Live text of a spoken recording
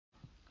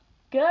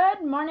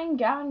Good morning,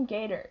 Gowan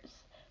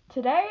Gators.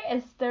 Today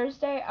is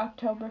Thursday,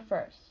 October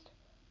 1st.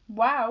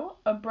 Wow,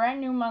 a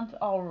brand new month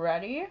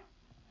already?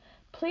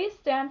 Please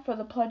stand for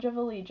the Pledge of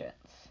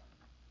Allegiance.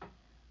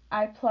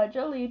 I pledge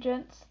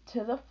allegiance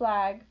to the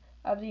flag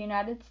of the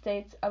United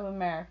States of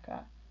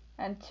America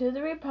and to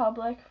the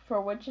republic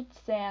for which it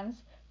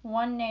stands,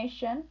 one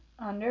nation,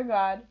 under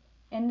God,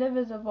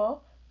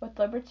 indivisible, with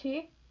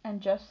liberty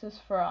and justice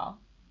for all.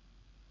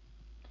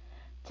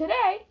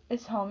 Today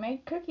is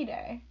Homemade Cookie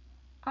Day.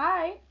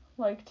 I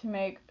like to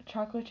make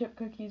chocolate chip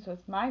cookies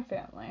with my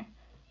family.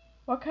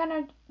 What kind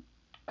of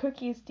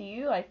cookies do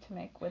you like to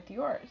make with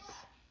yours?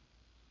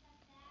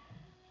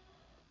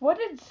 What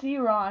did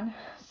C-Ron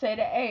say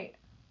to 8?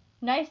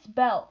 Nice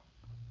belt.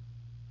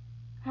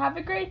 Have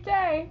a great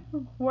day.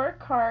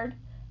 Work hard,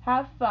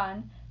 have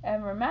fun,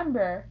 and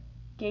remember,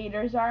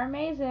 Gators are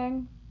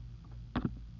amazing.